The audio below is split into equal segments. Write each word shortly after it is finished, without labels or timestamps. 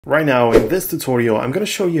Right now in this tutorial, I'm going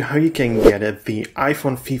to show you how you can get the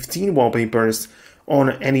iPhone 15 wallpapers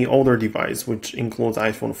on any older device, which includes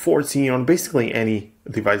iPhone 14 on basically any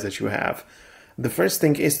device that you have. The first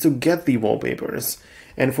thing is to get the wallpapers.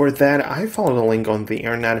 And for that, I found a link on the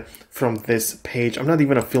internet from this page. I'm not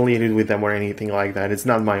even affiliated with them or anything like that. It's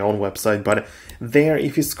not my own website, but there,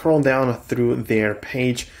 if you scroll down through their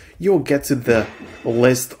page, you'll get to the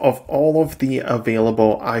list of all of the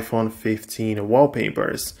available iPhone 15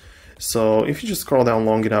 wallpapers. So if you just scroll down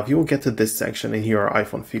long enough, you'll get to this section, and here are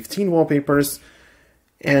iPhone 15 wallpapers.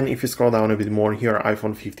 And if you scroll down a bit more, here are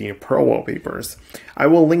iPhone 15 Pro wallpapers. I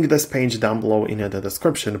will link this page down below in the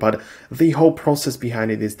description, but the whole process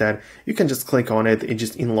behind it is that you can just click on it, it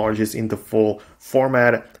just enlarges in the full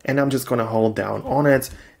format, and I'm just gonna hold down on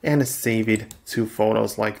it and save it to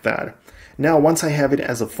photos like that. Now, once I have it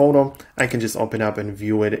as a photo, I can just open up and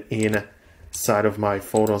view it inside of my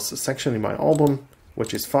photos section in my album,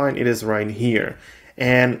 which is fine, it is right here.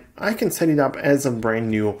 And I can set it up as a brand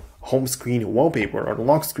new home screen wallpaper or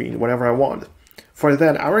lock screen, whatever I want. For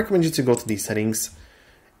that, I recommend you to go to the settings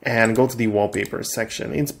and go to the wallpaper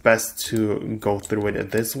section. It's best to go through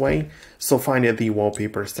it this way. So find the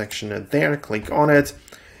wallpaper section there, click on it.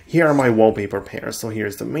 Here are my wallpaper pairs. So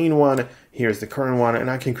here's the main one, here's the current one,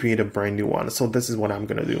 and I can create a brand new one. So this is what I'm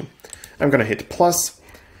gonna do. I'm gonna hit plus,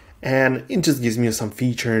 and it just gives me some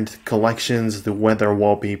featured collections, the weather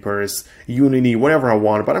wallpapers, Unity, whatever I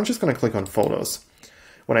want, but I'm just gonna click on photos.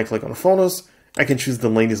 When I click on photos, I can choose the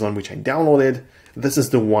latest one which I downloaded. This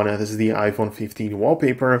is the one, this is the iPhone 15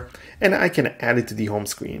 wallpaper, and I can add it to the home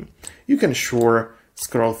screen. You can sure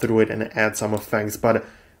scroll through it and add some effects, but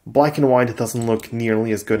black and white doesn't look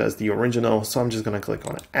nearly as good as the original, so I'm just gonna click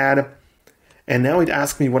on add. And now it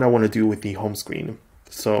asks me what I want to do with the home screen.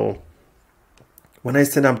 So when I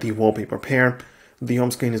set up the wallpaper pair, the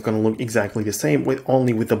home screen is going to look exactly the same,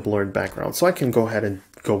 only with the blurred background. So I can go ahead and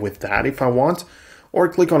go with that if I want, or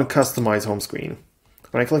click on customize home screen.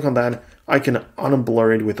 When I click on that, I can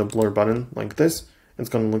unblur it with a blur button like this. It's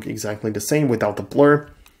going to look exactly the same without the blur.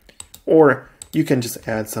 Or you can just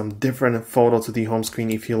add some different photo to the home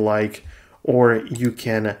screen if you like, or you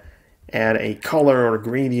can add a color or a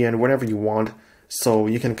gradient, whatever you want. So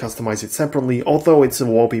you can customize it separately, although it's a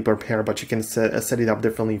wallpaper pair, but you can set it up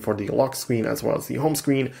differently for the lock screen as well as the home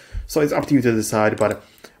screen. So it's up to you to decide, but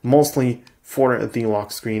mostly for the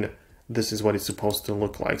lock screen, this is what it's supposed to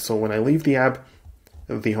look like. So when I leave the app,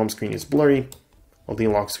 the home screen is blurry, well, the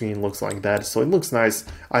lock screen looks like that. So it looks nice.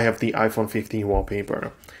 I have the iPhone 15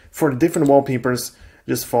 wallpaper. For different wallpapers,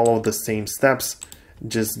 just follow the same steps.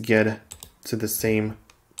 Just get to the same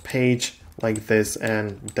page like this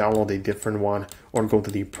and download a different one, or go to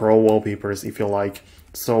the Pro wallpapers if you like.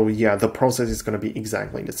 So yeah, the process is going to be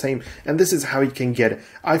exactly the same, and this is how you can get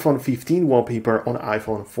iPhone 15 wallpaper on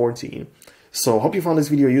iPhone 14. So hope you found this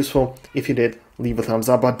video useful. If you did, leave a thumbs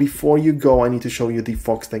up, but before you go, I need to show you the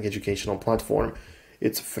Foxtecc educational platform.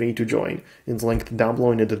 It's free to join. It's linked down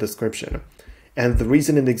below in the description. And the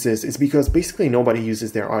reason it exists is because basically nobody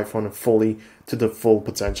uses their iPhone fully to the full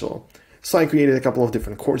potential. So I created a couple of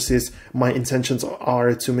different courses. My intentions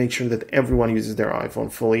are to make sure that everyone uses their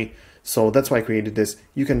iPhone fully. So that's why I created this.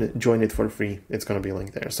 You can join it for free. It's going to be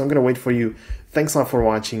linked there. So I'm going to wait for you. Thanks a lot for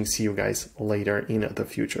watching. See you guys later in the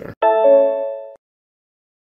future.